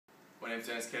My name is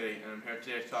Dennis Kelly and I'm here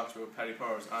today to talk to you about Paddy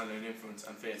Power's online influence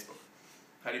on Facebook.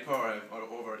 Paddy Power have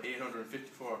over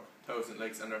 854,000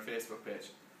 likes on their Facebook page.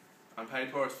 On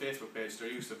Paddy Power's Facebook page, their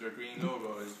use of their green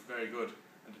logo is very good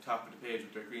at the top of the page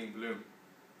with their green balloon.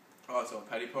 Also,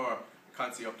 Paddy Power are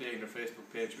constantly updating their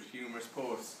Facebook page with humorous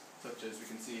posts, such as we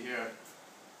can see here.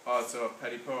 Also,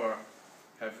 Paddy Power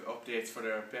have updates for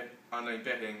their online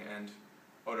betting and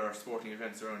other sporting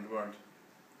events around the world.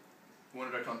 One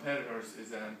of their competitors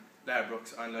is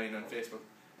Ladbrokes online on Facebook,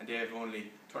 and they have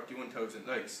only 31,000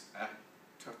 likes.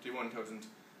 31,000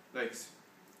 likes,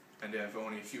 and they have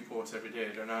only a few posts every day.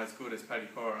 They're not as good as Paddy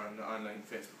Power on the online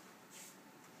Facebook.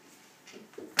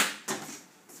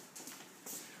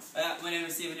 My name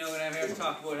is Stephen Young and I'm here to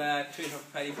talk about Twitter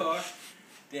for Paddy Power.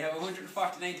 They have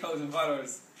 149,000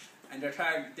 followers and they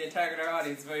target our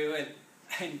audience very well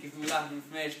and give them a lot of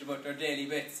information about their daily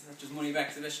bets, such as money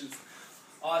back submissions.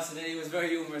 Also, they use very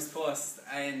humorous posts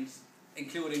and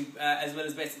including as well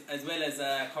as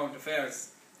current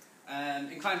affairs.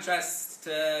 In contrast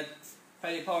to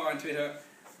Paddy Power on Twitter,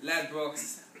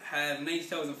 Ladbrokes have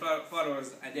 90,000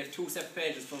 followers and they have two separate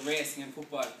pages for racing and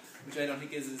football, which I don't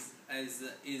think is as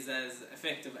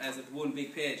effective as one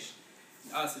big page.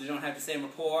 Also, they don't have the same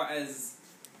rapport as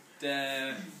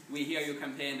the We Hear You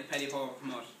campaign that Paddy Power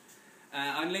promote.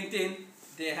 On LinkedIn,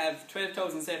 they have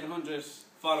 12,700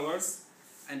 followers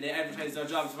and they advertise their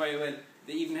jobs very well.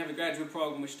 They even have a graduate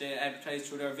program which they advertise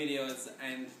through their videos,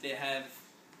 and they have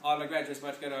all their graduates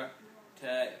work together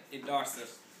to endorse it.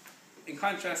 In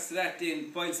contrast to that, then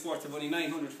Boyle Sports have only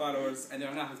 900 followers and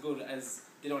they're not as good as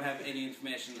they don't have any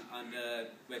information on the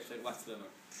website whatsoever.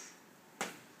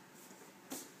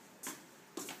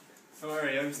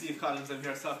 Alright, I'm Steve Collins, I'm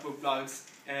here to talk about blogs.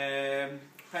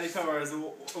 Paddy Power is an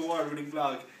award-winning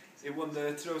blog. It won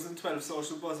the 2012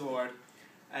 Social Buzz Award,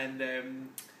 and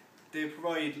they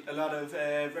provide a lot of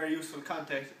very useful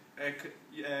content,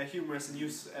 humorous and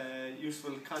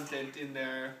useful content in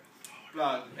their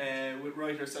blog, with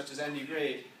writers such as Andy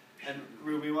Gray and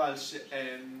Ruby Walsh.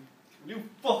 You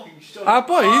fucking shut up.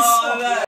 Boys!